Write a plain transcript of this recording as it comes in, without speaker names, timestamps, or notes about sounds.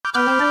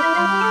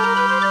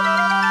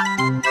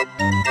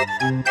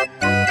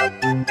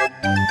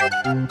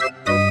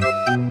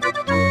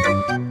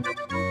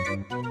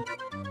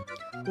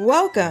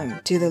Welcome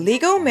to the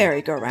Legal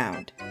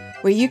Merry-Go-Round,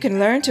 where you can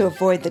learn to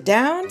avoid the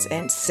downs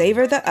and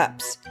savor the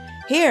ups.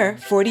 Here,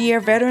 40-year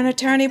veteran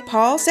attorney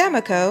Paul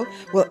Samico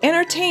will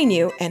entertain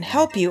you and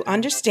help you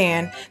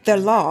understand the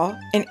law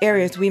in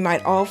areas we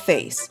might all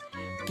face.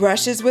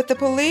 Brushes with the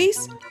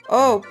police?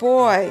 Oh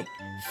boy.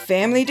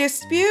 Family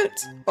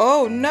disputes?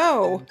 Oh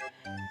no.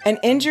 An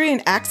injury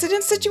and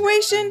accident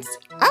situations?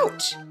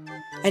 Ouch.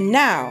 And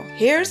now,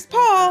 here's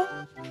Paul.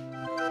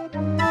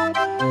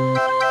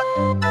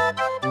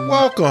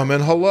 Welcome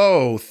and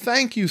hello.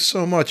 Thank you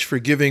so much for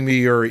giving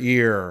me your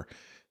ear.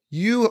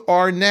 You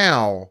are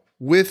now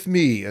with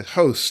me,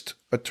 host,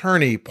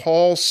 attorney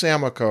Paul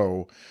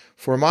Samico,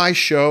 for my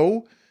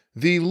show,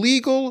 The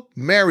Legal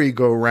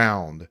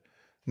Merry-Go-Round.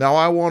 Now,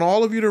 I want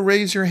all of you to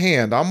raise your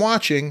hand. I'm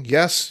watching.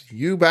 Yes,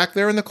 you back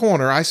there in the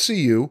corner. I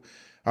see you.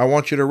 I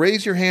want you to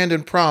raise your hand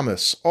and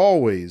promise,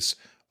 always,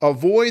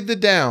 avoid the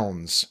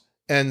downs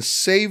and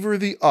savor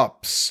the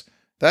ups.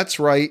 That's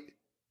right.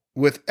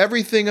 With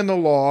everything in the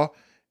law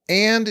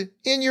and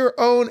in your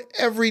own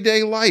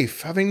everyday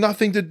life, having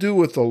nothing to do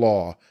with the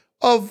law.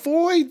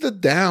 Avoid the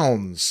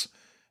downs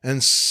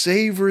and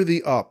savor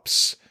the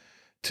ups.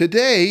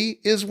 Today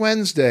is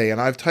Wednesday,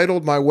 and I've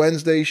titled my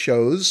Wednesday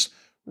shows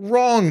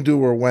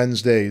Wrongdoer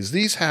Wednesdays.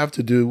 These have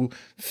to do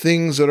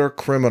things that are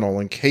criminal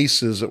and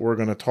cases that we're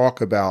going to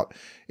talk about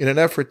in an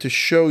effort to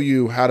show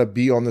you how to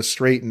be on the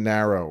straight and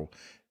narrow.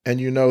 And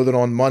you know that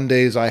on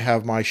Mondays I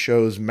have my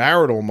shows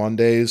Marital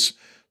Mondays,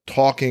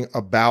 talking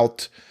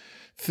about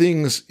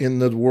things in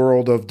the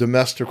world of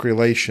domestic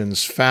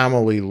relations,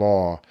 family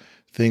law,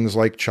 things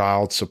like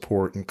child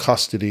support and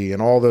custody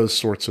and all those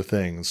sorts of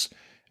things.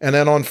 And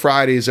then on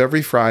Fridays,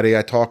 every Friday,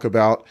 I talk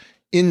about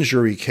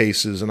injury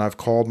cases, and I've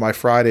called my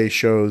Friday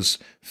shows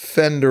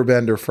Fender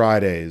Bender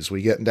Fridays.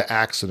 We get into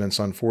accidents,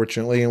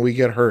 unfortunately, and we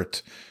get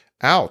hurt.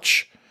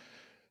 Ouch.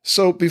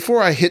 So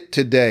before I hit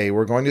today,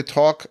 we're going to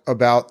talk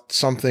about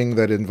something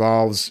that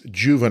involves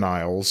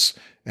juveniles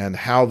and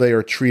how they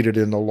are treated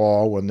in the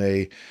law when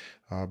they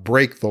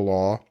break the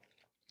law.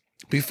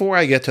 Before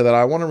I get to that,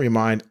 I want to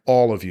remind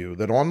all of you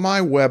that on my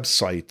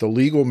website, The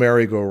Legal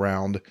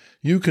Merry-Go-Round,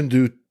 you can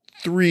do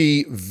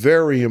 3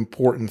 very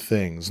important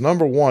things.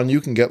 Number 1, you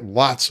can get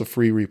lots of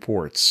free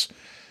reports.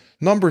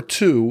 Number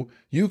 2,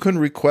 you can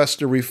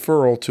request a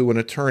referral to an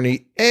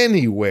attorney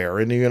anywhere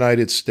in the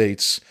United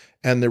States,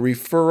 and the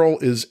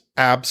referral is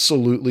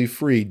absolutely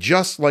free,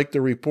 just like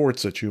the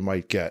reports that you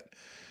might get.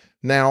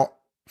 Now,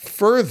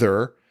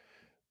 further,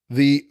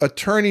 the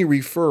attorney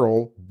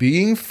referral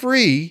being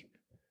free,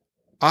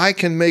 I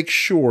can make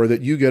sure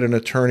that you get an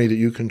attorney that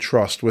you can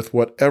trust with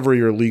whatever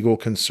your legal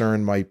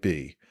concern might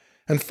be.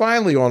 And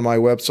finally, on my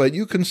website,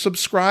 you can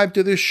subscribe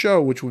to this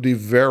show, which would be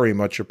very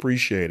much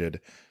appreciated.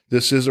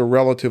 This is a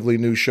relatively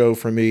new show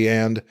for me,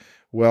 and,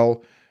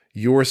 well,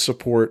 your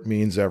support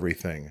means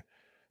everything.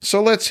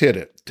 So let's hit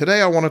it.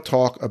 Today I want to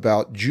talk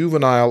about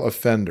juvenile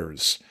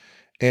offenders.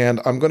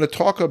 And I'm going to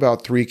talk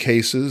about 3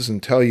 cases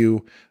and tell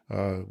you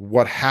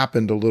what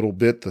happened a little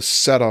bit, the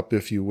setup,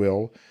 if you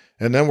will.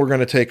 And then we're going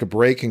to take a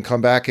break and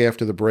come back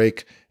after the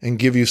break and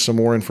give you some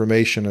more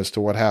information as to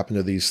what happened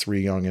to these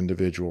 3 young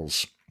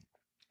individuals.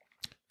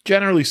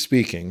 Generally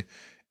speaking,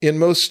 in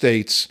most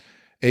states,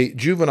 a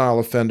juvenile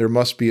offender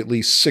must be at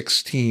least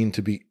 16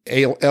 to be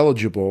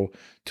eligible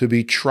to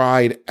be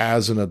tried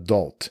as an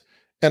adult.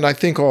 And I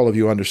think all of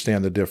you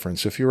understand the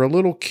difference. If you're a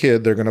little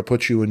kid, they're going to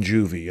put you in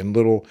juvie, in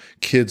little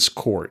kids'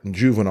 court, in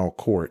juvenile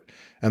court.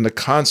 And the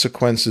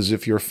consequences,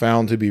 if you're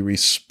found to be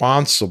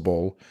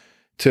responsible,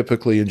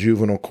 typically in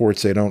juvenile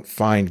courts, they don't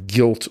find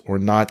guilt or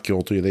not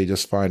guilty. They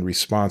just find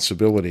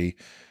responsibility.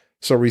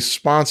 So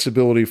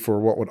responsibility for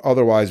what would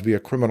otherwise be a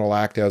criminal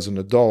act as an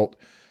adult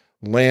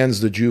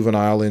lands the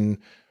juvenile in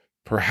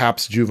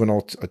perhaps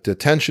juvenile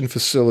detention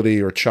facility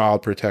or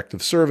child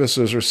protective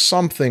services or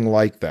something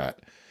like that.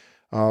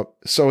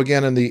 So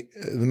again,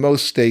 in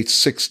most states,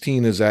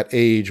 16 is that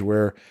age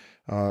where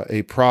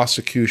a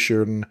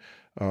prosecution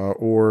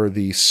or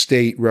the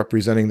state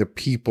representing the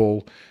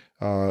people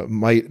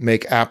might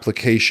make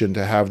application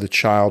to have the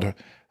child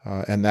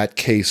and that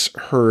case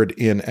heard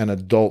in an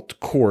adult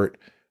court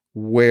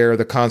where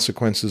the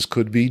consequences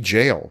could be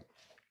jail.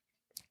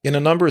 In a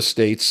number of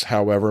states,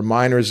 however,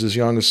 minors as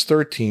young as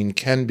 13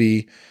 can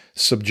be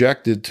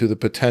subjected to the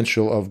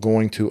potential of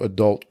going to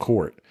adult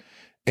court.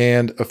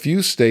 And a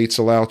few states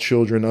allow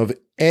children of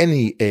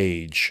any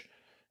age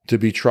to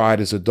be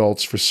tried as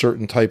adults for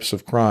certain types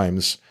of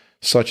crimes,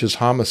 such as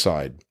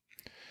homicide.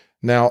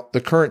 Now, the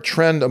current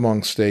trend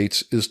among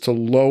states is to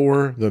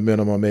lower the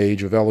minimum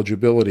age of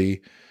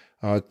eligibility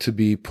to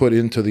be put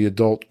into the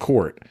adult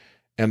court.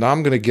 And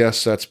I'm going to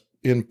guess that's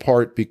in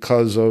part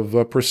because of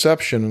a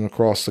perception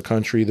across the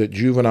country that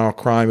juvenile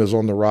crime is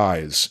on the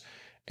rise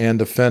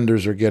and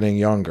offenders are getting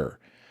younger.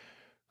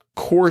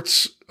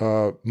 Courts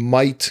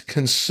might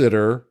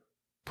consider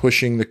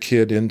pushing the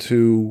kid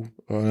into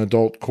an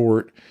adult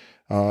court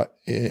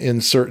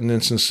in certain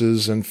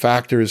instances, and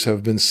factors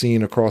have been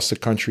seen across the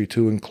country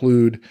to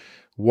include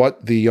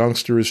what the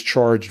youngster is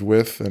charged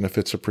with, and if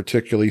it's a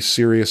particularly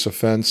serious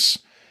offense,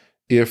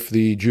 if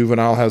the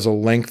juvenile has a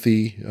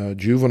lengthy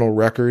juvenile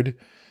record,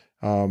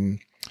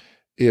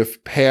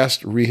 if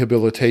past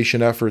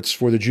rehabilitation efforts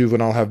for the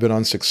juvenile have been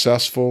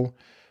unsuccessful,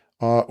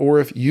 or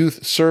if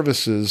youth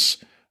services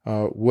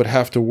would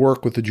have to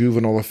work with the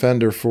juvenile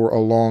offender for a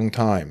long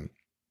time.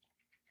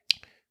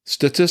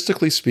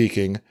 Statistically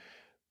speaking,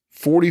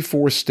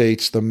 44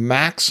 states, the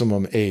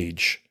maximum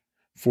age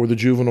for the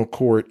juvenile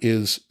court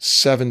is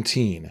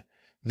 17.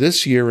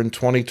 This year in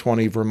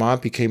 2020,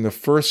 Vermont became the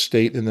first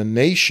state in the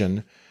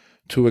nation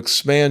to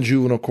expand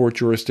juvenile court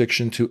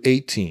jurisdiction to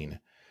 18.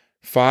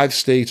 5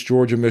 states,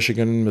 Georgia,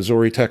 Michigan,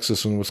 Missouri,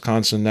 Texas, and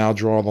Wisconsin, now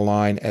draw the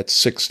line at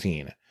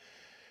 16.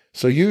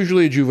 So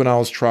usually a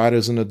juvenile is tried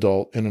as an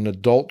adult in an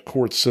adult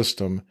court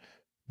system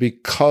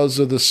because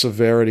of the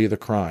severity of the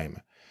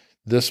crime.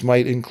 This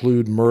might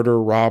include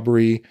murder,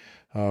 robbery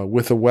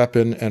with a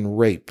weapon, and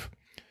rape.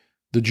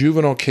 The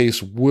juvenile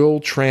case will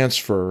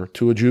transfer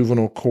to a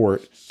juvenile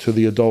court, to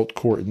the adult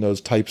court in those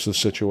types of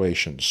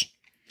situations.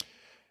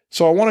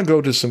 So I want to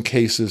go to some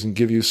cases and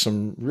give you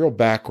some real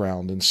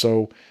background. And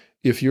so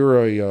if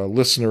you're a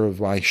listener of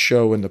my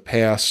show in the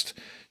past,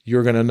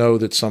 you're going to know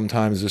that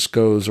sometimes this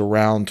goes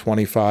around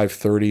 25,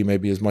 30,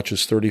 maybe as much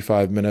as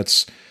 35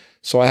 minutes.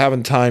 So I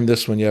haven't timed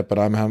this one yet, but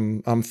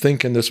I'm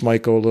thinking this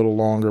might go a little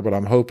longer, but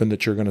I'm hoping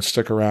that you're going to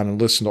stick around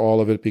and listen to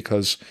all of it,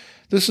 because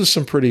this is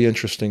some pretty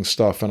interesting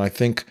stuff. And I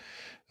think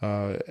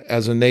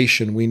as a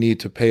nation, we need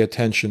to pay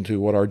attention to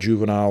what our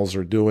juveniles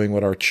are doing,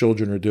 what our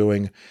children are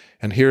doing.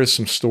 And here's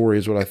some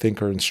stories what I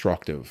think are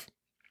instructive.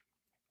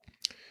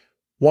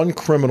 One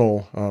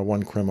criminal,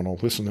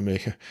 listen to me,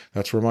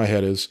 that's where my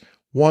head is.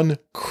 One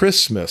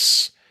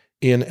Christmas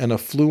in an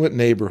affluent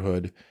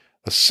neighborhood,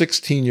 a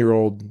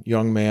 16-year-old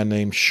young man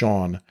named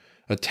Sean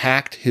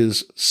attacked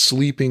his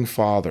sleeping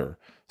father,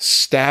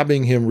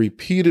 stabbing him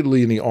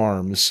repeatedly in the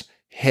arms,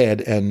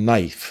 head, and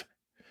knife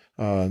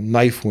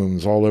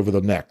wounds all over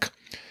the neck.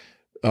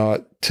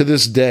 To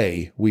this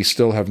day, we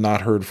still have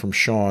not heard from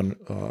Sean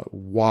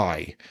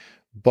why,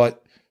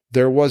 but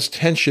there was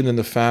tension in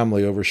the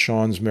family over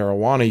Sean's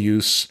marijuana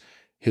use,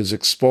 his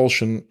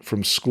expulsion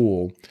from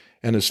school,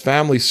 and his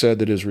family said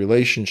that his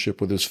relationship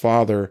with his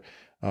father,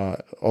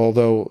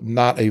 although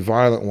not a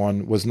violent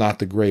one, was not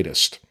the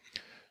greatest.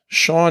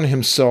 Sean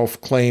himself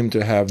claimed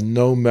to have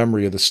no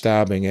memory of the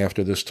stabbing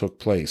after this took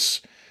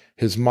place.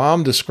 His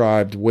mom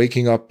described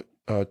waking up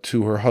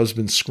to her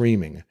husband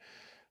screaming.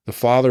 The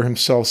father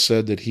himself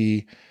said that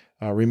he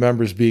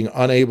remembers being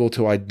unable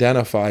to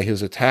identify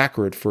his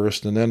attacker at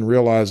first, and then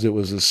realized it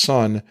was his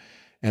son,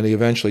 and he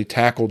eventually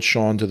tackled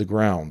Sean to the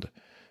ground.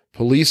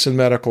 Police and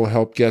medical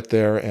help get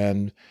there,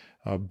 and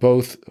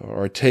both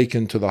are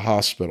taken to the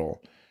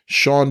hospital.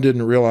 Sean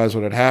didn't realize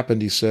what had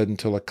happened, he said,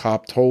 until a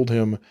cop told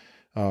him,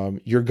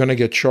 you're going to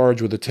get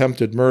charged with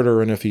attempted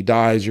murder, and if he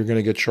dies, you're going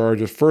to get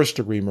charged with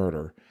first-degree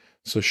murder.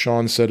 So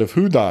Sean said, if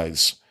who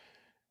dies?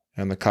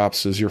 And the cop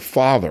says, your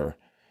father.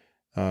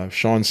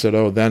 Sean said,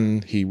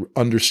 then he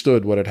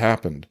understood what had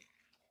happened.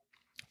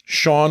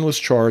 Sean was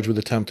charged with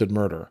attempted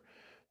murder.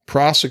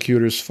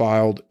 Prosecutors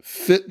filed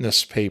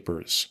fitness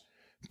papers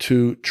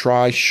to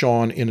try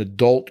Sean in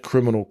adult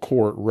criminal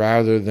court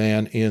rather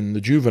than in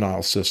the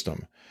juvenile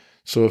system.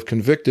 So if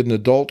convicted in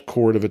adult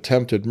court of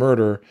attempted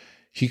murder,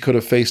 he could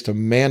have faced a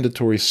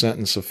mandatory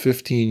sentence of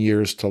 15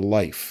 years to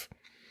life.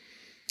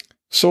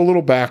 So a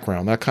little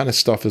background. That kind of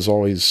stuff is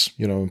always,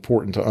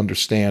 important to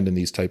understand in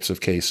these types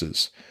of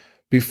cases.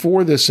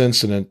 Before this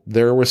incident,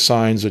 there were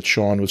signs that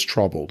Sean was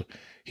troubled.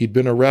 He'd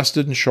been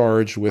arrested and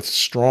charged with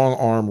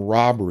strong-arm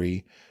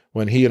robbery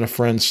when he and a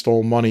friend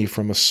stole money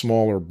from a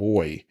smaller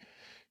boy.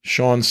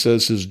 Sean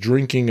says his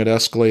drinking had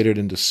escalated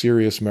into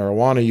serious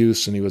marijuana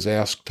use, and he was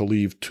asked to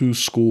leave 2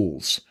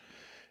 schools.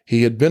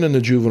 He had been in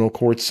the juvenile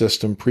court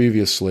system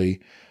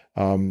previously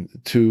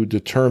to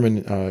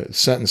determine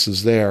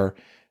sentences there,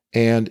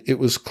 and it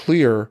was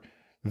clear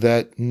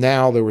that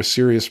now there were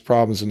serious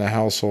problems in the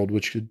household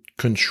which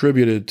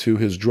contributed to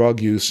his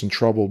drug use and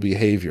troubled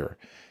behavior.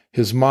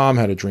 His mom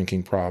had a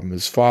drinking problem.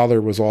 His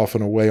father was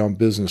often away on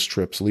business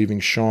trips, leaving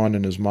Sean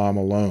and his mom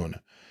alone.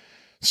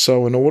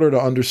 So in order to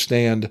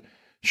understand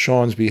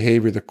Sean's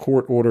behavior, the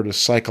court ordered a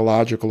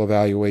psychological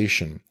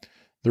evaluation.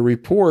 The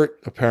report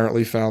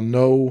apparently found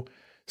no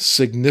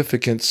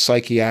significant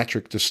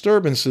psychiatric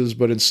disturbances,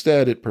 but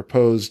instead it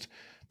proposed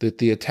that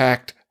the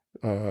attack,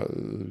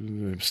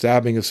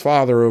 stabbing his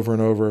father over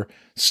and over,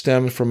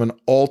 stemmed from an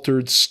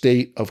altered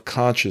state of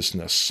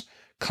consciousness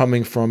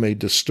coming from a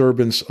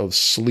disturbance of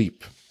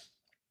sleep.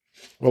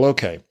 Well,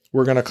 okay,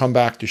 we're going to come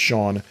back to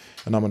Sean,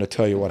 and I'm going to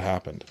tell you what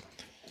happened.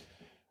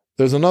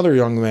 There's another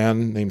young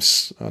man named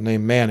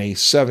Manny,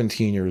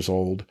 17 years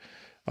old,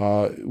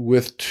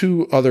 with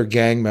 2 other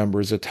gang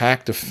members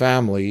attacked a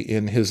family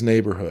in his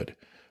neighborhood.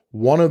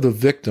 One of the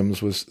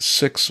victims was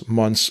 6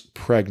 months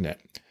pregnant.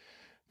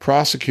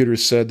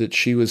 Prosecutors said that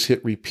she was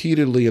hit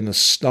repeatedly in the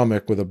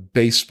stomach with a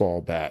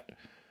baseball bat.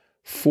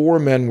 4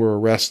 men were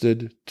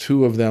arrested,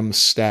 2 of them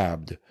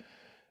stabbed.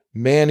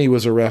 Manny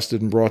was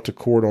arrested and brought to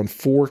court on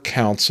 4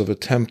 counts of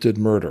attempted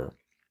murder.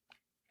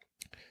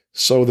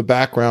 So the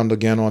background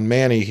again on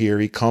Manny here,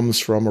 he comes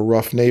from a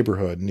rough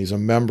neighborhood and he's a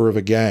member of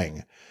a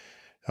gang.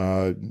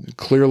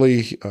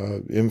 Clearly,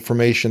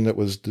 information that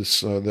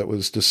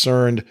was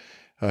discerned.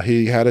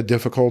 He had a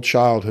difficult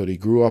childhood. He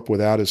grew up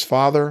without his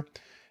father,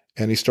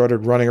 and he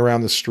started running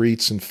around the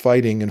streets and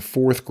fighting in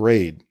 4th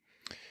grade.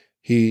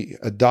 He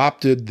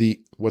adopted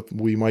what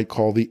we might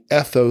call the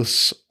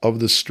ethos of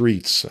the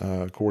streets,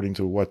 according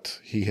to what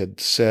he had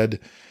said.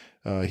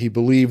 He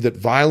believed that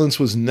violence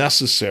was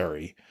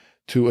necessary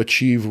to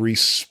achieve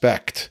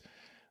respect.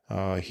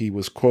 He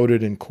was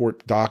quoted in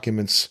court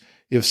documents,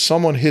 "If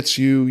someone hits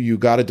you, you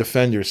got to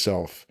defend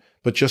yourself.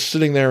 But just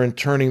sitting there and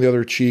turning the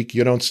other cheek,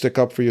 you don't stick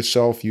up for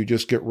yourself, you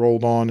just get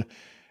rolled on,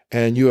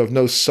 and you have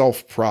no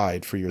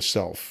self-pride for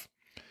yourself."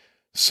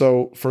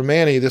 So for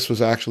Manny, this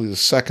was actually the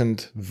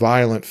second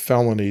violent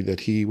felony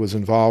that he was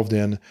involved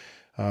in.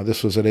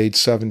 This was at age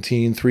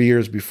 17. 3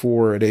 years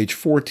before, at age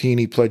 14,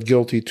 he pled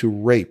guilty to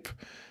rape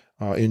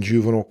in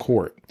juvenile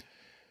court.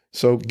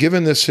 So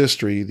given this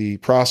history, the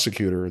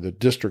prosecutor, the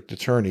district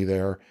attorney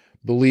there,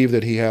 believed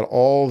that he had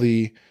all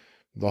the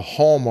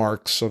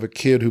hallmarks of a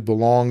kid who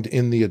belonged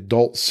in the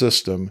adult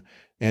system,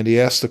 and he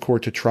asked the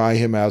court to try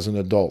him as an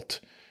adult.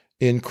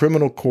 In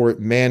criminal court,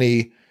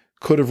 Manny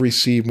could have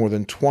received more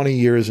than 20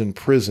 years in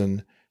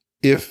prison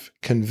if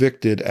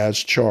convicted as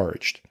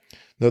charged.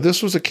 Now,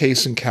 this was a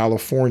case in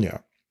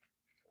California,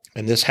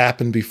 and this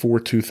happened before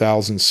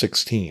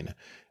 2016.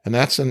 And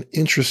that's an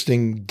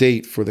interesting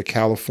date for the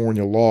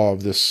California law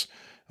of this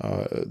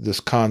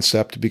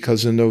concept,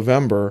 because in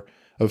November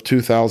of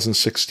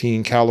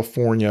 2016,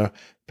 California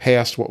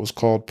passed what was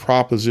called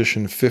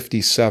Proposition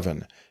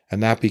 57,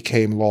 and that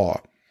became law.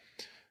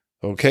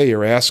 Okay,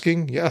 you're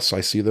asking? Yes,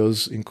 I see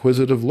those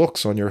inquisitive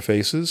looks on your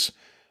faces.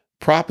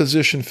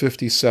 Proposition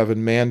 57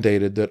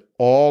 mandated that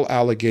all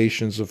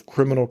allegations of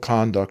criminal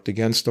conduct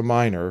against a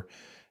minor,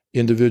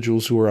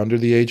 individuals who are under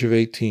the age of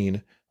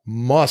 18,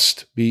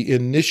 must be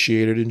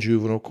initiated in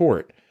juvenile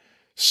court.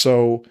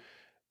 So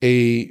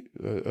a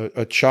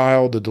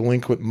child, a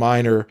delinquent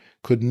minor,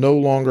 could no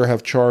longer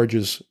have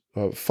charges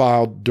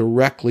filed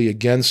directly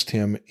against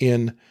him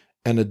in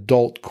an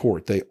adult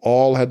court. They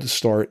all had to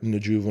start in the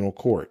juvenile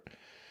court.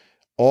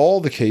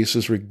 All the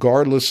cases,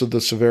 regardless of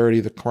the severity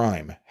of the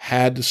crime,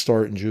 had to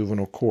start in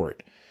juvenile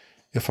court.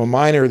 If a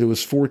minor that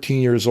was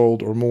 14 years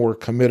old or more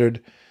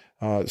committed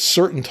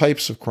certain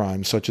types of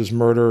crimes, such as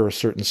murder or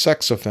certain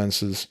sex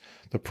offenses,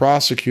 the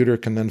prosecutor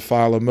can then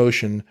file a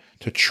motion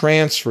to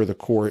transfer the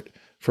court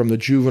from the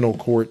juvenile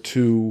court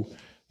to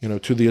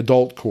the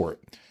adult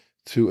court,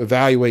 to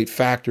evaluate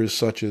factors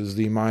such as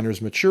the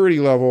minor's maturity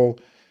level,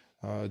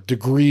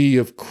 degree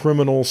of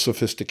criminal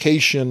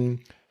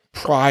sophistication,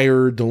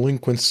 prior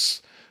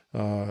delinquents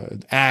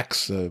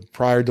acts,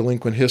 prior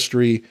delinquent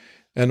history,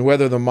 and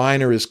whether the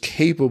minor is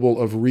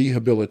capable of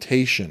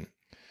rehabilitation.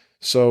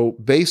 So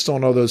based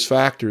on all those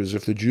factors,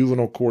 if the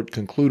juvenile court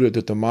concluded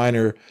that the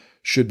minor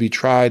should be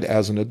tried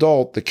as an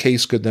adult, the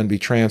case could then be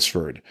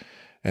transferred,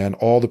 and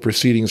all the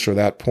proceedings for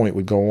that point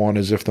would go on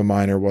as if the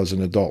minor was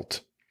an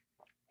adult.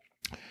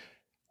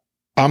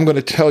 I'm going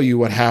to tell you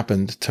what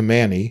happened to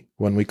Manny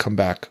when we come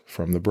back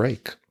from the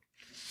break.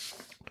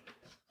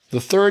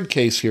 The third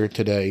case here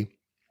today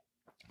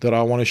that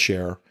I want to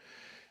share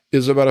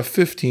is about a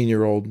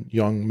 15-year-old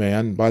young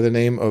man by the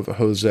name of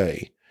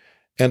Jose.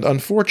 And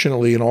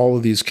unfortunately, in all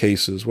of these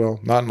cases, well,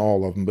 not in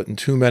all of them, but in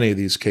too many of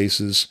these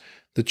cases,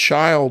 the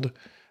child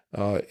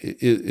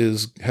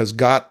has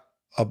got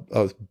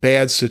a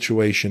bad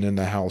situation in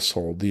the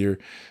household.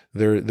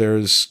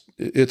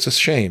 It's a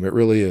shame. It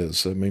really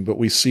is. I mean, but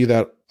we see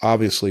that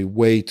obviously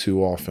way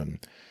too often.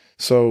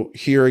 So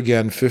here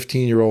again,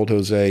 15-year-old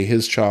Jose,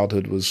 his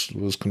childhood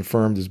was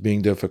confirmed as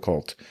being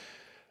difficult.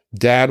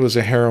 Dad was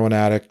a heroin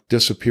addict,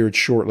 disappeared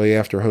shortly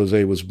after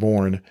Jose was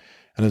born,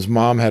 and his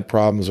mom had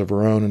problems of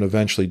her own and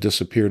eventually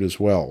disappeared as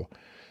well.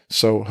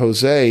 So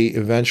Jose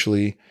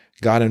eventually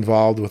got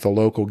involved with a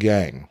local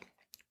gang.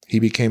 He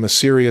became a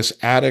serious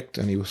addict,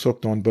 and he was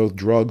hooked on both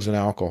drugs and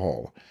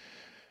alcohol.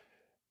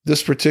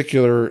 This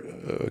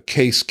particular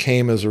case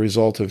came as a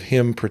result of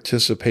him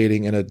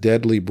participating in a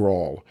deadly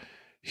brawl.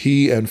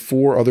 He and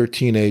 4 other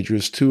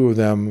teenagers, 2 of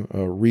them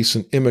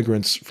recent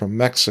immigrants from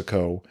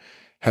Mexico,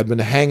 had been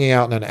hanging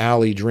out in an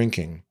alley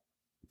drinking.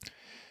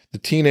 The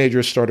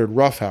teenagers started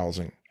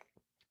roughhousing,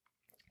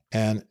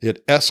 and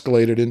it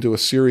escalated into a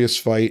serious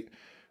fight,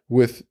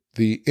 with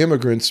the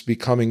immigrants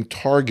becoming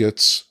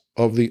targets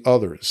of the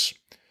others.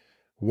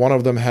 One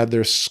of them had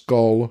their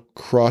skull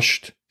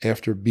crushed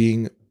after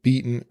being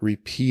beaten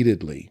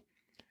repeatedly.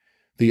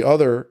 The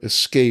other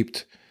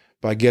escaped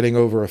by getting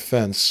over a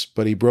fence,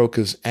 but he broke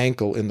his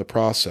ankle in the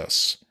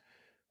process.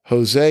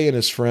 Jose and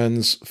his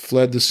friends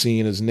fled the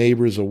scene as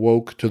neighbors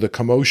awoke to the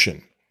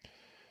commotion.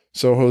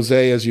 So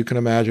Jose, as you can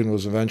imagine,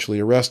 was eventually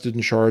arrested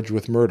and charged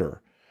with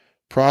murder.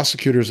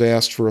 Prosecutors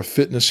asked for a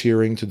fitness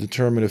hearing to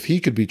determine if he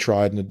could be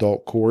tried in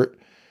adult court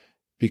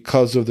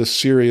because of the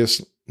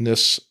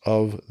seriousness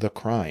of the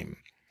crime.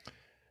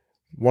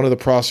 One of the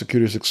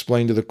prosecutors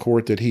explained to the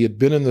court that he had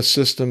been in the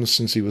system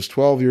since he was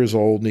 12 years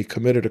old, and he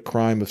committed a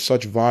crime of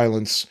such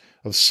violence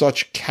of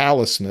such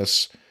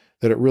callousness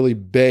that it really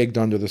begged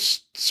under the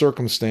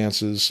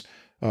circumstances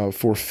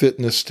for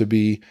fitness to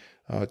be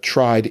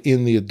tried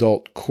in the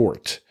adult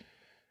court.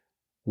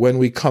 When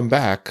we come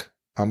back,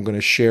 I'm going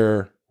to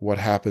share what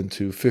happened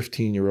to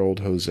 15-year-old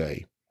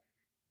Jose.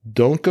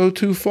 Don't go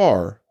too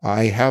far.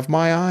 I have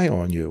my eye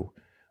on you.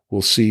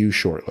 We'll see you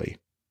shortly.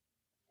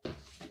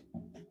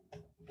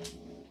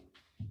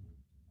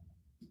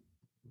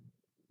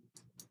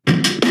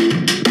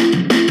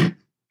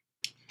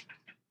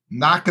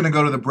 Not going to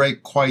go to the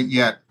break quite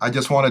yet. I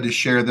just wanted to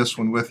share this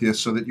one with you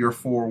so that you're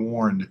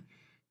forewarned.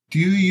 Do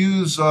you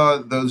use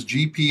those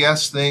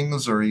GPS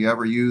things, or you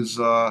ever use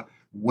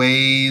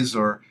Waze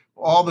or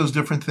all those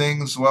different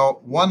things?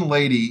 Well, one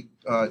lady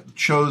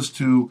chose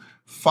to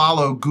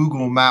follow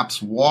Google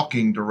Maps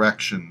walking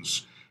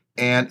directions,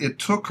 and it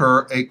took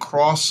her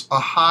across a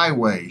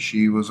highway.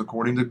 She was,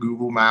 according to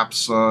Google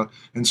Maps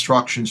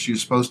instructions, she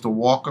was supposed to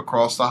walk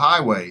across the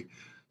highway.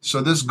 So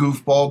this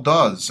goofball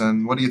does,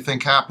 and what do you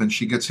think happens?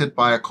 She gets hit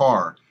by a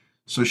car.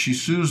 So she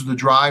sues the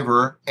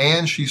driver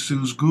and she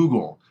sues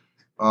Google,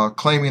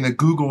 claiming that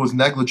Google was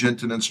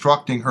negligent in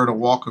instructing her to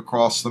walk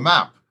across the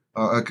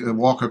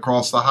walk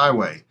across the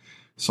highway.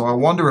 So I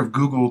wonder if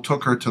Google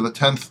took her to the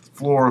 10th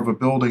floor of a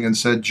building and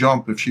said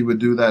jump if she would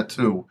do that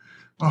too.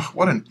 Oh,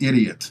 what an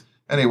idiot.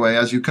 Anyway,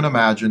 as you can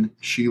imagine,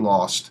 she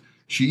lost.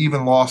 She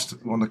even lost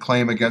on the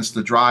claim against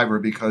the driver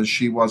because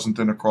she wasn't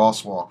in a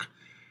crosswalk.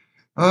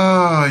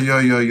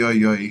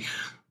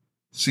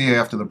 See you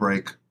after the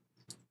break.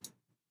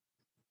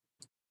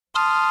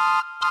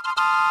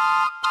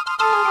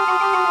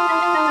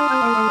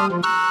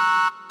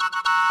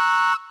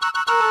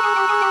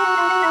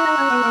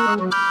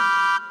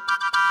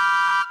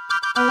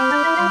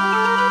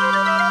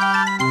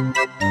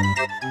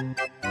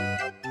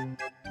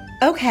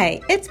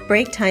 Okay, it's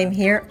break time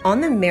here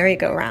on the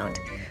merry-go-round.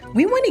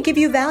 We want to give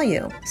you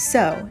value.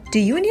 So, do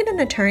you need an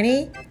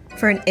attorney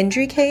for an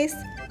injury case,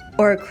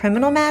 or a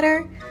criminal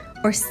matter,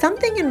 or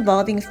something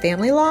involving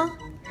family law?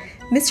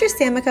 Mr.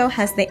 Samico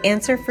has the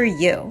answer for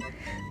you.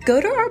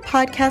 Go to our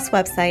podcast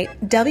website,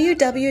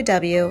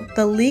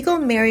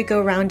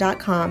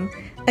 www.thelegalmerrygoround.com.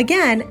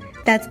 Again,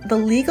 that's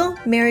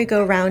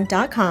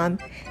thelegalmerrygoround.com,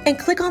 and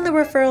click on the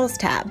referrals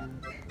tab.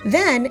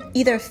 Then,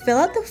 either fill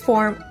out the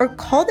form or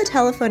call the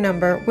telephone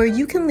number where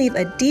you can leave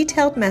a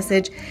detailed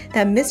message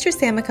that Mr.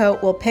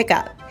 Samico will pick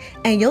up,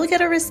 and you'll get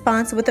a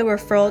response with a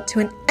referral to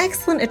an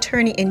excellent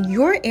attorney in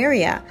your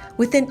area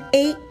within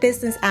 8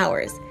 business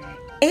hours.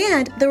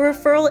 And the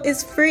referral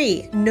is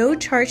free, no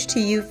charge to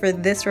you for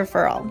this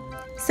referral.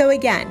 So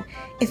again,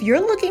 if you're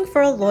looking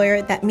for a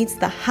lawyer that meets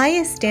the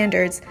highest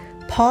standards,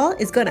 Paul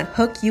is going to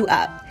hook you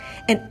up.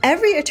 And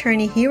every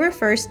attorney he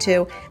refers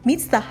to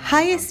meets the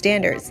highest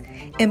standards,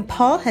 and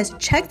Paul has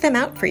checked them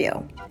out for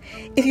you.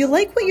 If you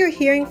like what you're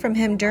hearing from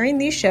him during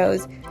these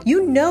shows,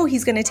 you know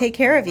he's going to take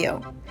care of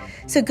you.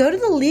 So go to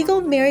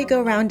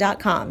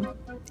thelegalmerrygoround.com.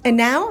 And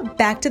now,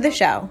 back to the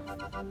show.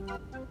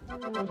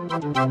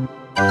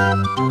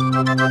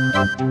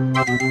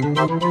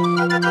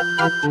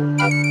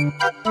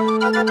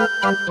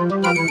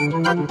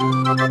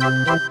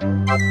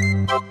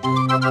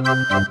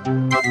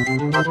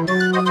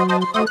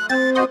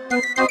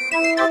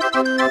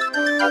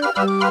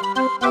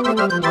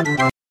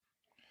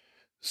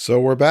 So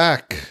we're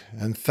back,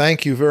 and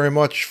thank you very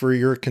much for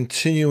your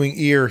continuing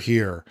ear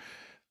here.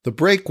 The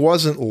break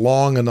wasn't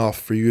long enough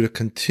for you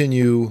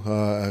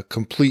to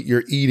complete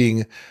your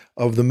eating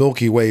of the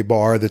Milky Way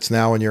bar that's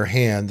now in your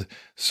hand.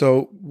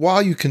 So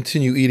while you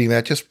continue eating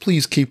that, just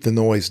please keep the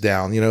noise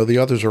down. The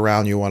others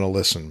around you want to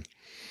listen.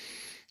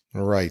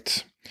 All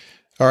right.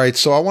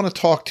 So I want to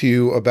talk to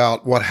you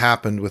about what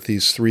happened with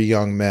these 3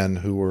 young men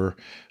who were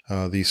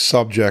the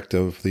subject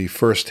of the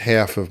first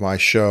half of my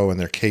show and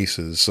their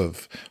cases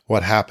of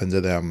what happened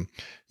to them.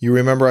 You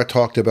remember I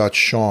talked about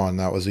Sean.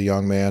 That was a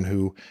young man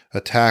who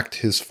attacked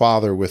his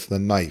father with the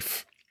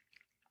knife.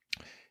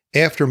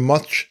 After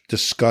much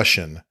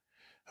discussion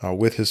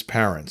with his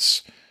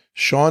parents,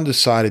 Sean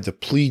decided to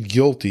plead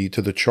guilty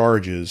to the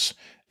charges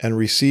and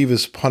receive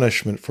his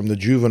punishment from the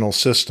juvenile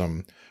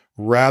system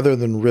rather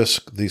than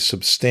risk the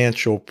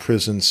substantial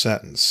prison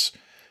sentence.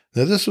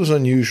 Now, this was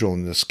unusual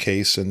in this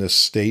case, in this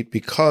state,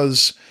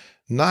 because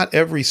not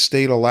every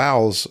state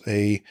allows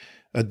a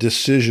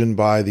decision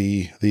by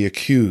the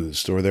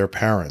accused or their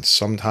parents.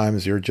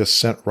 Sometimes you're just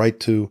sent right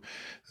to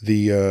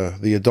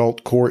the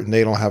adult court and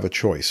they don't have a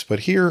choice.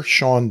 But here,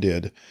 Sean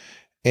did.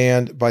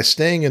 And by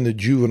staying in the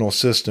juvenile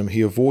system,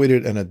 he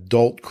avoided an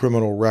adult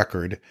criminal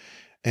record,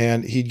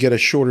 and he'd get a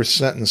shorter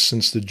sentence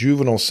since the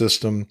juvenile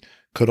system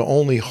could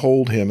only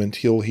hold him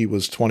until he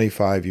was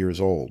 25 years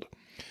old.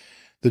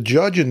 The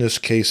judge in this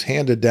case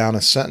handed down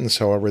a sentence,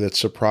 however, that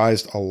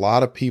surprised a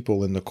lot of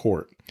people in the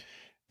court.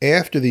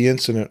 After the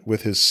incident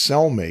with his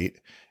cellmate,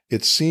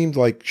 it seemed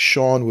like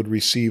Sean would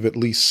receive at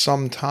least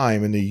some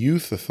time in the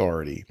youth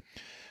authority.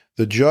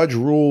 The judge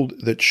ruled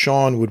that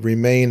Sean would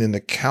remain in the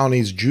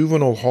county's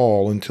juvenile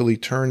hall until he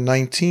turned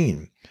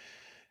 19.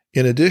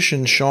 In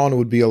addition, Sean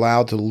would be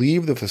allowed to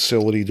leave the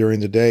facility during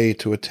the day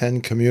to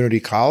attend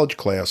community college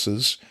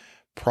classes,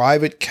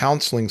 private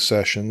counseling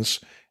sessions,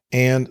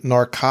 and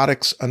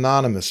Narcotics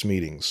Anonymous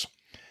meetings.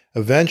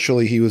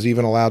 Eventually, he was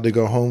even allowed to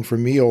go home for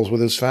meals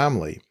with his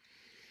family.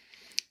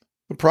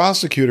 The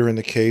prosecutor in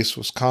the case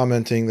was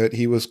commenting that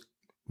he was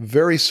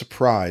very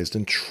surprised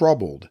and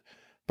troubled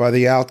by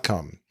the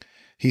outcome.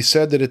 He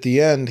said that at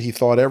the end, he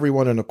thought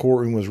everyone in the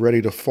courtroom was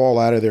ready to fall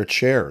out of their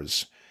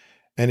chairs.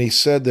 And he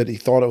said that he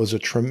thought it was a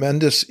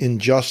tremendous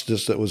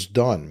injustice that was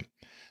done.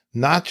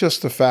 Not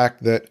just the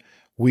fact that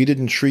we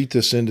didn't treat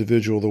this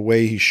individual the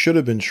way he should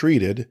have been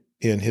treated,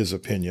 in his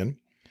opinion,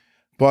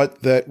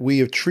 but that we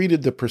have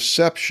created the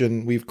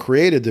perception,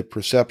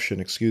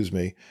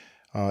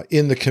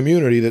 in the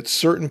community that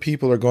certain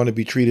people are going to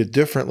be treated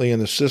differently in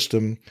the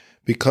system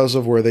because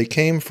of where they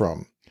came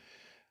from.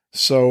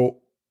 So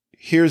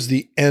here's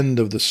the end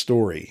of the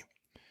story.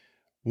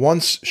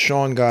 Once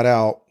Sean got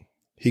out,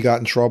 he got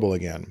in trouble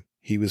again.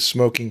 He was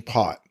smoking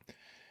pot.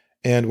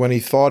 And when he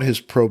thought his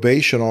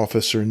probation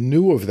officer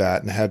knew of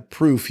that and had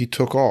proof, he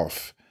took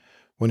off.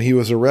 When he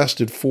was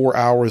arrested 4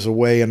 hours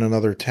away in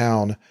another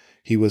town,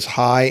 he was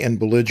high and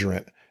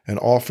belligerent, and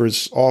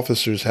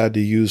officers had to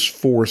use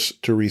force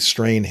to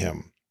restrain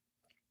him.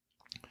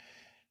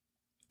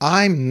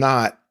 I'm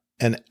not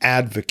an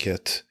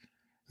advocate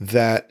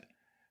that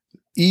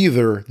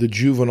either the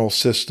juvenile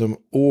system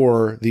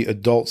or the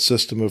adult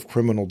system of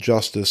criminal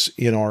justice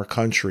in our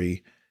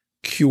country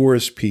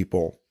cures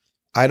people.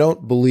 I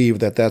don't believe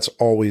that that's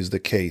always the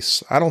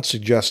case. I don't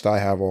suggest I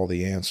have all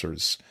the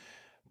answers.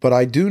 But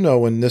I do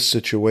know in this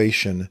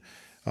situation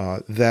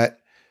that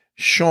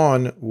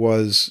Sean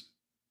was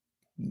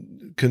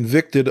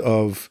convicted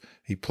of,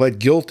 he pled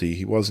guilty,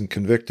 he wasn't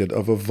convicted,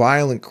 of a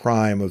violent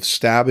crime of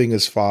stabbing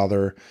his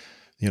father,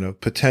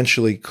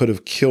 potentially could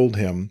have killed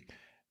him,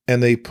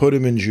 and they put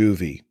him in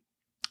juvie.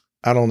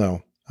 I don't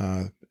know.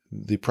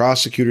 The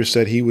prosecutor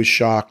said he was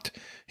shocked.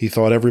 He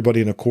thought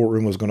everybody in the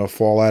courtroom was going to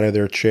fall out of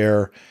their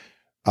chair.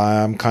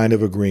 I'm kind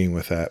of agreeing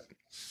with that.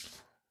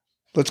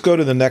 Let's go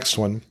to the next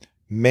one.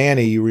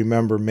 Manny, you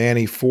remember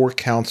Manny, 4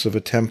 counts of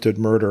attempted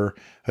murder,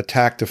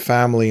 attacked a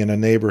family in a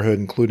neighborhood,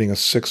 including a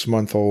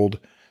 6-month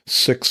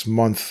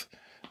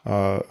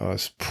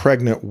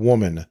pregnant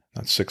woman,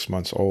 not 6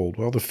 months old.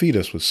 Well, the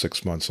fetus was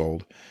 6 months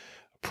old,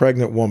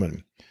 pregnant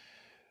woman.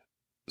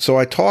 So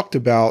I talked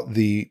about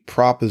the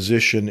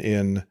proposition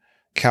in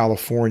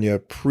California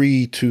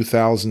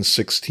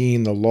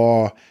pre-2016. The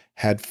law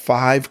had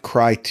 5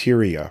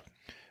 criteria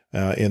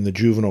in the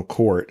juvenile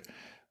court.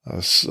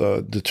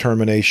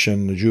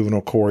 Determination, the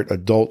juvenile court,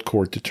 adult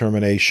court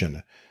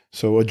determination.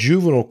 So a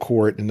juvenile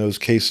court in those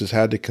cases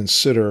had to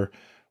consider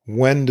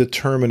when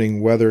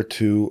determining whether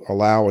to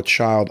allow a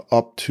child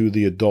up to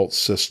the adult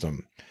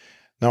system.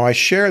 Now, I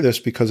share this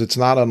because it's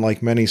not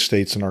unlike many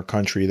states in our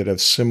country that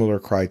have similar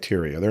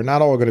criteria. They're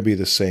not all going to be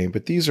the same,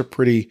 but these are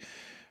pretty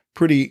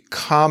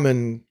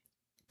common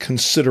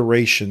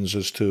considerations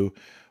as to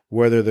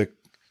whether the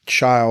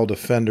child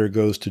offender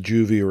goes to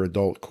juvie or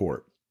adult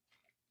court.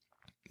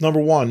 Number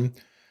 1,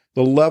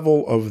 the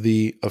level of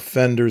the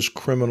offender's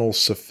criminal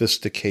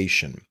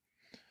sophistication.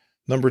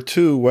 Number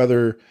 2,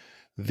 whether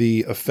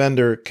the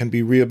offender can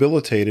be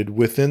rehabilitated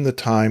within the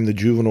time the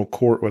juvenile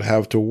court would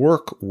have to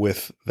work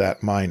with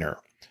that minor.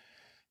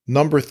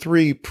 Number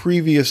 3,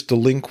 previous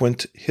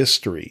delinquent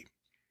history.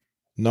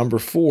 Number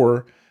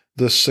 4,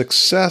 the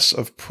success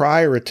of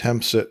prior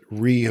attempts at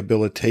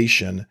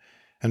rehabilitation.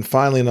 And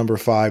finally, number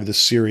 5, the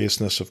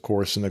seriousness, of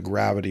course, and the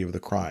gravity of the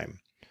crime.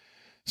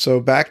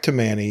 So back to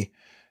Manny.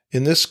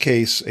 In this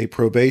case, a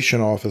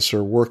probation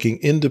officer working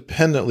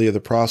independently of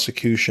the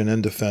prosecution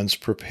and defense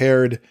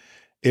prepared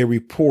a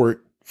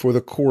report for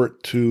the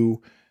court to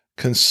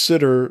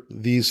consider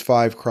these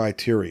 5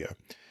 criteria.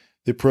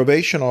 The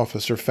probation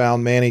officer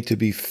found Manny to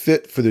be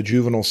fit for the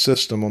juvenile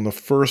system on the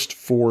first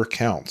 4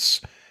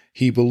 counts.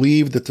 He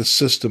believed that the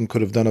system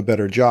could have done a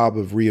better job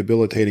of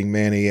rehabilitating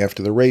Manny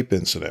after the rape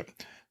incident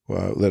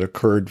that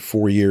occurred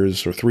 3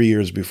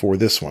 years before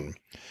this one.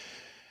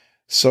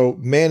 So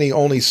Manny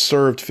only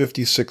served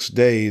 56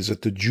 days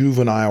at the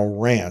juvenile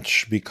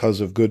ranch because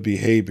of good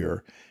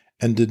behavior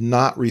and did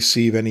not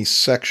receive any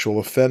sexual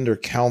offender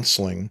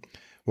counseling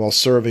while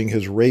serving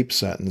his rape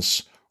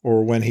sentence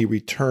or when he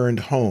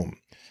returned home.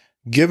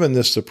 Given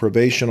this, the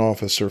probation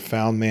officer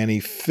found Manny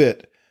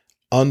fit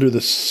under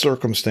the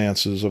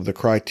circumstances of the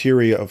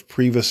criteria of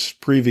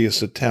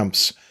previous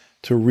attempts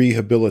to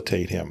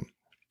rehabilitate him.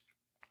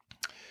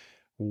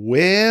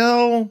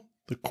 Well,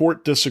 the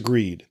court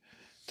disagreed.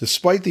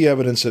 Despite the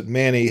evidence that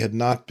Manny had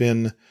not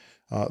been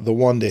the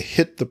one to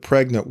hit the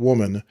pregnant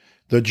woman,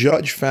 the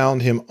judge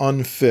found him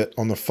unfit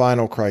on the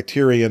final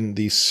criterion,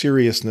 the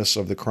seriousness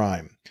of the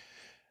crime.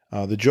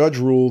 The judge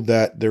ruled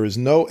that there is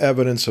no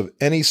evidence of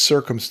any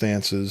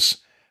circumstances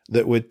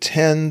that would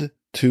tend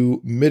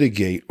to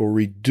mitigate or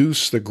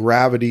reduce the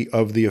gravity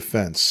of the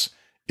offense.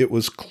 It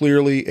was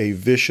clearly a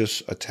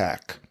vicious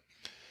attack.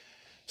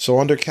 So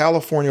under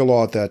California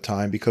law at that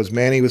time, because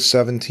Manny was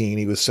 17,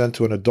 he was sent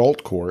to an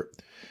adult court,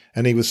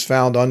 and he was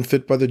found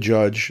unfit by the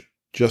judge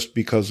just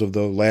because of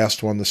the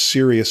last one, the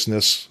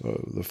seriousness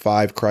of the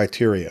 5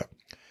 criteria.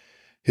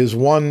 His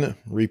one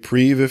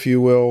reprieve, if you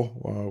will,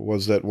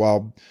 was that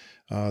while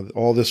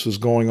all this was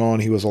going on,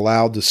 he was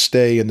allowed to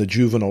stay in the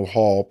juvenile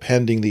hall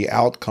pending the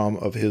outcome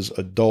of his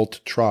adult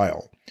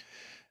trial.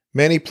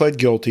 Manny pled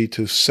guilty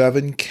to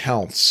 7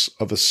 counts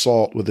of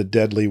assault with a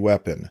deadly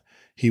weapon.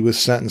 He was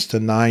sentenced to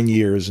 9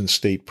 years in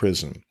state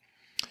prison.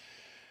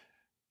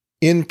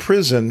 In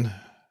prison,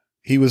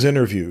 he was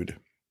interviewed.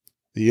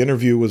 The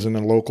interview was in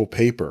a local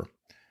paper.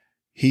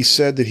 He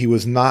said that he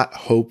was not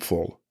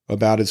hopeful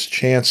about his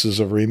chances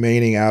of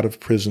remaining out of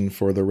prison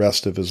for the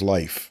rest of his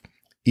life,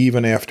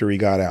 even after he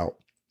got out.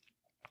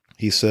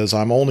 He says,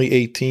 "I'm only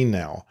 18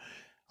 now.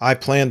 I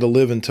plan to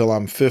live until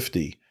I'm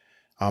 50.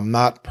 I'm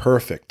not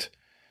perfect.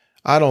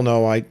 I don't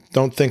know. I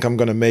don't think I'm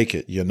going to make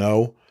it, you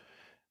know?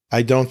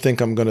 I don't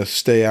think I'm going to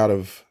stay out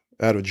of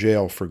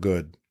jail for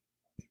good."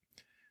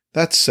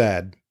 That's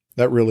sad.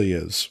 That really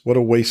is. What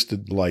a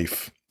wasted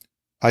life.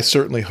 I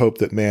certainly hope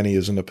that Manny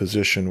is in a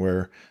position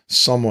where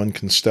someone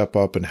can step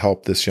up and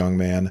help this young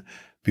man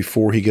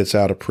before he gets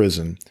out of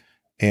prison,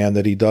 and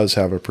that he does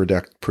have a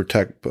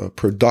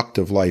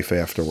productive life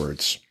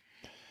afterwards.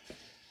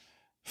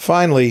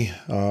 Finally,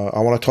 I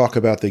want to talk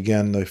about,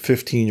 again, the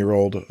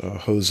 15-year-old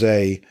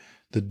Jose,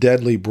 the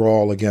deadly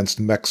brawl against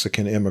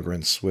Mexican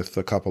immigrants with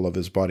a couple of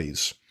his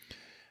buddies.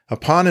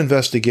 Upon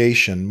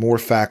investigation, more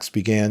facts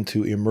began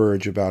to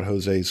emerge about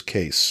Jose's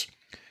case.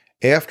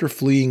 After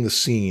fleeing the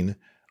scene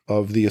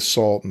of the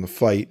assault and the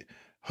fight,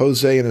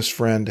 Jose and his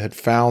friend had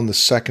found the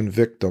second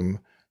victim,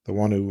 the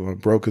one who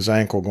broke his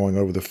ankle going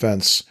over the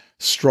fence,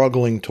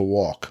 struggling to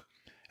walk,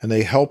 and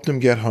they helped him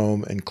get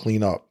home and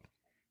clean up.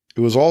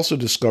 It was also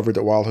discovered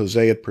that while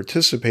Jose had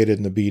participated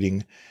in the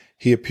beating,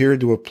 he appeared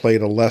to have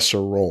played a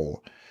lesser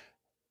role.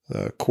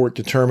 The court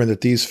determined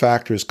that these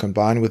factors,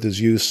 combined with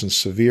his use and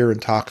severe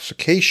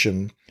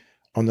intoxication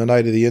on the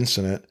night of the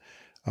incident,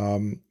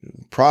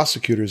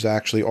 prosecutors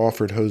actually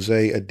offered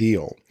Jose a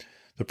deal.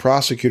 The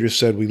prosecutor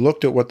said, "We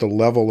looked at what the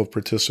level of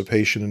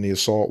participation in the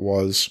assault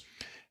was,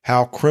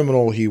 how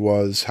criminal he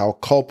was, how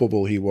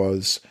culpable he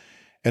was,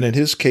 and in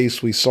his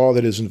case, we saw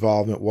that his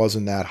involvement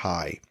wasn't that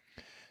high."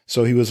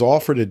 So he was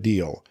offered a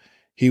deal.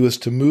 He was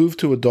to move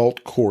to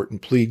adult court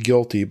and plead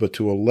guilty, but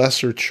to a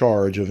lesser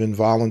charge of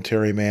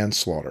involuntary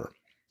manslaughter.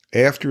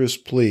 After his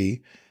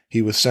plea,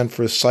 he was sent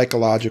for a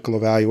psychological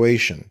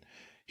evaluation.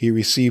 He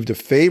received a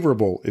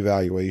favorable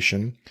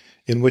evaluation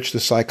in which the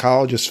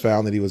psychologist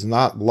found that he was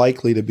not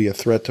likely to be a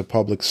threat to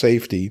public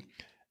safety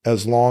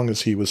as long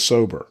as he was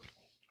sober.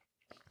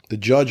 The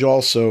judge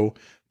also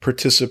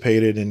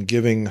participated in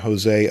giving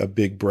Jose a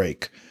big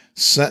break,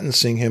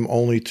 sentencing him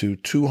only to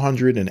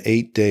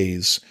 208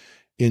 days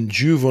in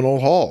juvenile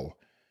hall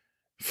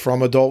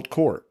from adult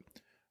court.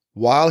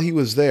 While he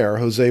was there,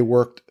 Jose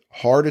worked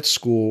hard at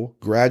school,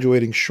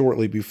 graduating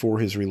shortly before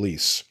his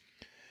release.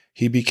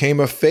 He became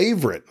a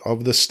favorite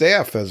of the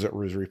staff, as it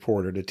was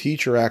reported. A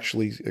teacher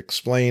actually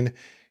explained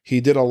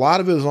he did a lot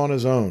of it on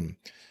his own.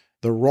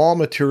 The raw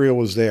material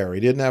was there.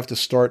 He didn't have to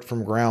start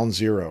from ground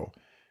zero.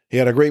 He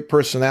had a great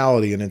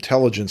personality and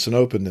intelligence and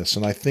openness,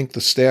 and I think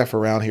the staff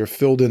around here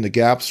filled in the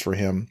gaps for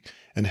him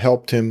and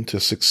helped him to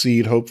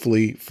succeed,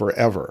 hopefully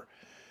forever.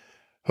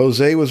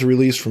 Jose was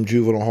released from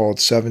juvenile hall at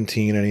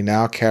 17, and he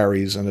now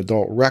carries an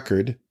adult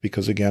record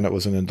because, again, it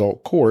was an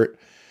adult court.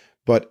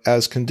 But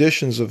as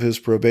conditions of his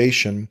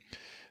probation,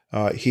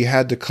 he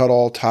had to cut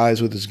all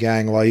ties with his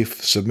gang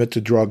life, submit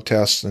to drug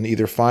tests, and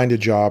either find a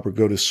job or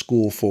go to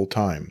school full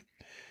time.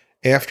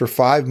 After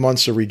 5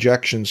 months of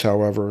rejections,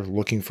 however,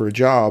 looking for a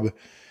job,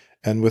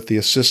 and with the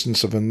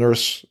assistance of a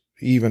nurse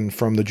even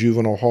from the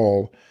juvenile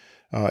hall,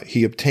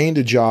 he obtained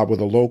a job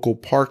with a local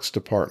parks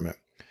department.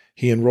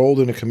 He enrolled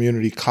in a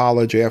community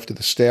college after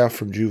the staff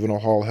from juvenile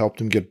hall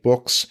helped him get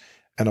books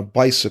and a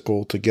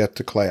bicycle to get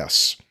to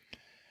class.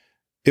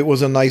 It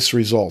was a nice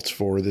result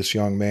for this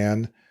young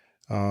man.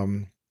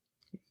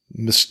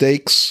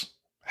 Mistakes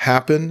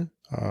happen.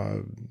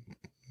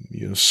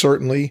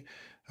 Certainly,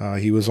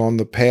 he was on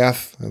the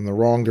path in the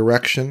wrong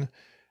direction.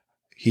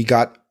 He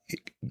got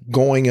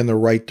going in the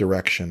right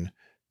direction.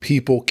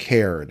 People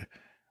cared.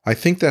 I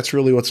think that's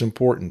really what's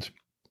important.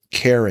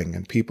 Caring,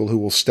 and people who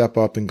will step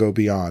up and go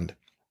beyond.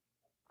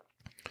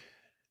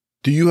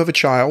 Do you have a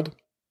child?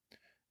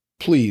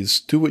 Please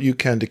do what you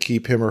can to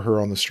keep him or her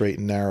on the straight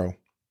and narrow.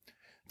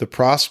 The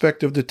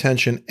prospect of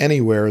detention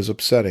anywhere is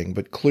upsetting,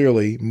 but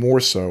clearly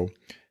more so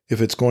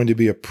if it's going to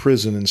be a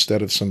prison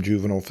instead of some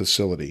juvenile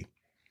facility.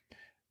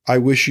 I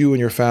wish you and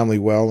your family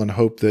well and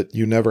hope that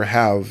you never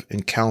have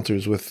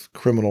encounters with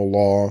criminal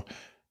law,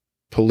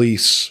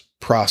 police,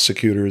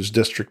 prosecutors,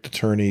 district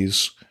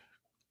attorneys,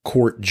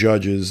 court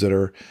judges that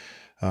are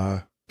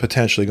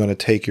potentially going to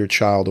take your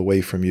child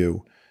away from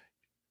you.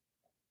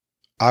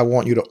 I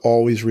want you to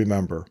always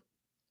remember,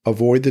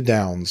 avoid the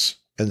downs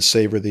and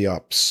savor the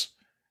ups.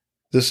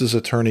 This is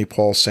Attorney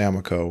Paul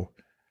Samico,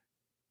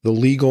 the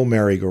legal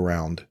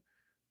merry-go-round.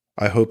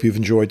 I hope you've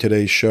enjoyed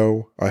today's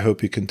show. I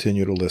hope you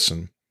continue to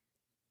listen.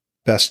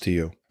 Best to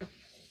you.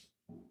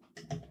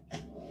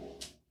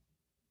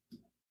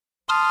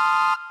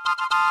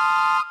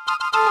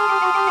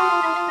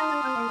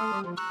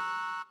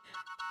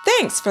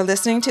 Thanks for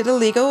listening to the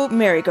Legal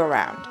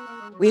Merry-Go-Round.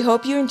 We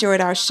hope you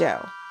enjoyed our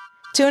show.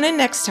 Tune in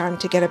next time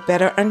to get a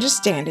better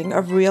understanding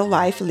of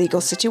real-life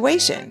legal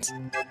situations.